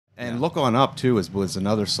And Look On Up, too, was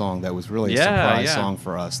another song that was really a surprise song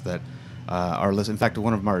for us that in fact,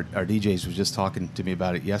 one of our DJs was just talking to me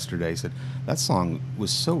about it yesterday. He said, that song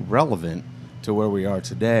was so relevant to where we are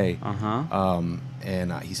today.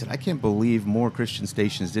 And he said, I can't believe more Christian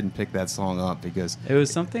stations didn't pick that song up because... It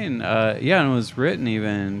was something, and it was written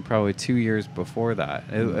even probably 2 years before that.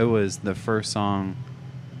 It was the first song...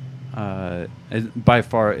 by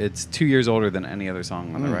far, it's 2 years older than any other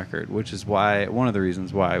song on the record, which is one of the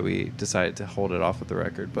reasons why we decided to hold it off of the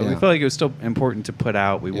record. But we felt like it was still important to put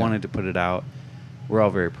out. We wanted to put it out. We're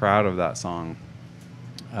all very proud of that song.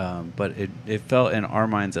 But it felt, in our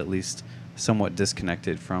minds at least, somewhat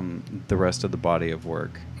disconnected from the rest of the body of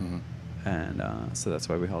work. And so that's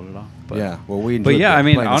why we held it off. But, we enjoyed I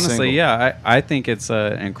mean, honestly, I think it's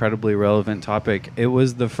an incredibly relevant topic. It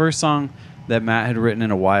was the first song that Matt had written in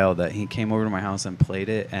a while that he came over to my house and played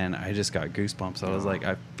it, and I just got goosebumps. I was like,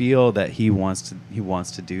 I feel that he wants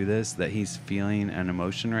to do this, that he's feeling an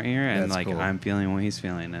emotion right here, and that's cool. I'm feeling what he's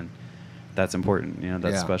feeling, and that's important.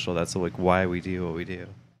 That's special. That's like why we do what we do.